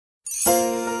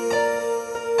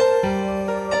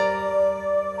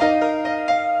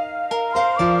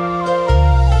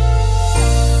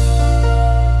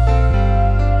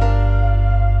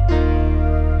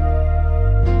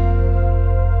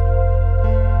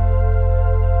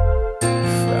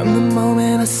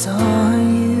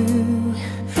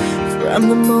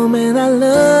the moment I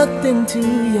looked into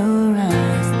your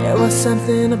eyes, there was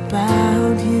something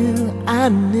about you I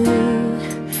knew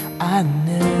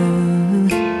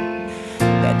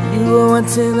that you were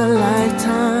once in a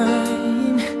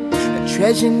lifetime, a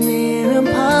treasure near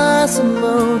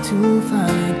impossible to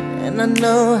find. And I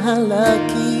know how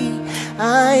lucky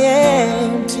I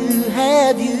am to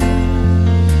have you,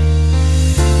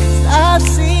 'cause I've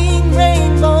seen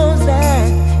rainbows that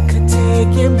could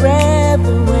take your breath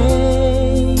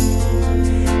away,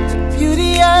 the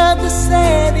beauty of the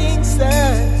setting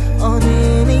sun on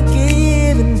any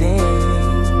given day.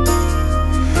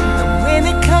 And when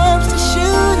it comes to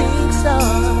shooting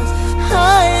stars,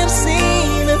 I have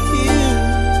seen a few,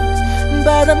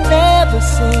 but I've never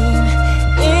seen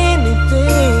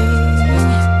anything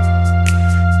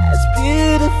as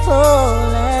beautiful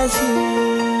as you.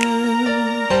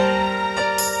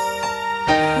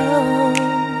 Oh.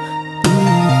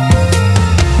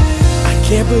 I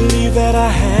can't believe that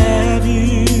I have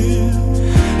you.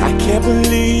 I can't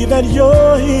believe that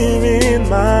you're here in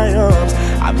my arms.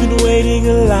 I've been waiting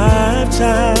a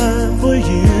lifetime for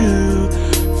you,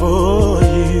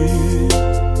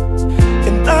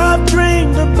 and I've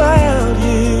dreamed about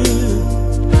you,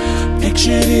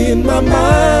 pictured in my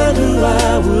mind who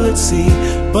I would see,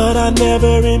 but I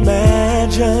never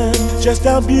imagined just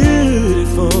how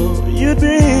beautiful you'd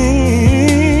be.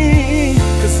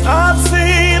 'Cause I've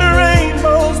seen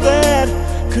rainbows that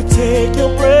could take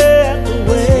your breath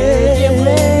away,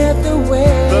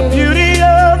 the beauty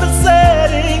of the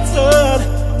setting sun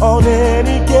on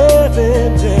any given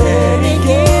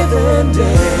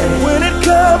day. And when it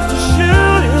comes to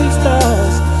shooting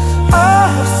stars, I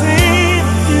have seen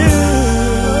you,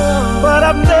 but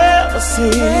I've never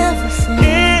seen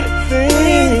anything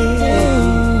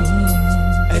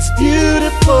as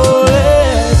beautiful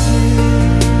as you.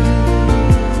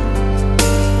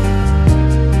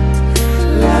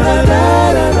 La la la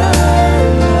la la.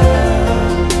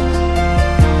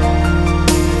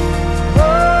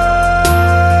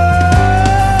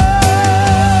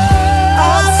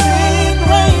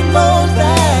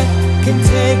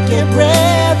 Take your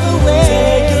breath away,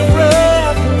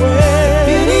 the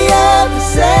beauty of the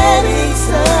setting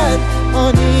sun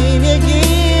on any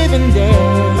given day.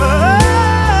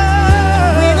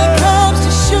 When it comes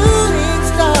to shooting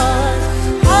stars,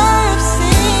 I've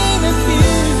seen a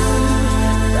few,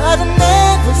 but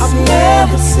I've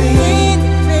never seen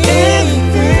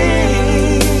anything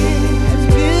as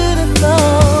beautiful. No,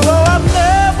 I've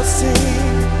never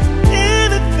seen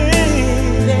anything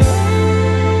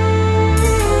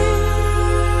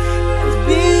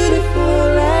beautiful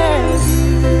as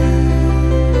you.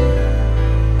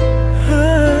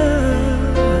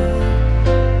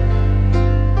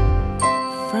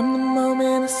 From the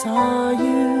moment I saw you,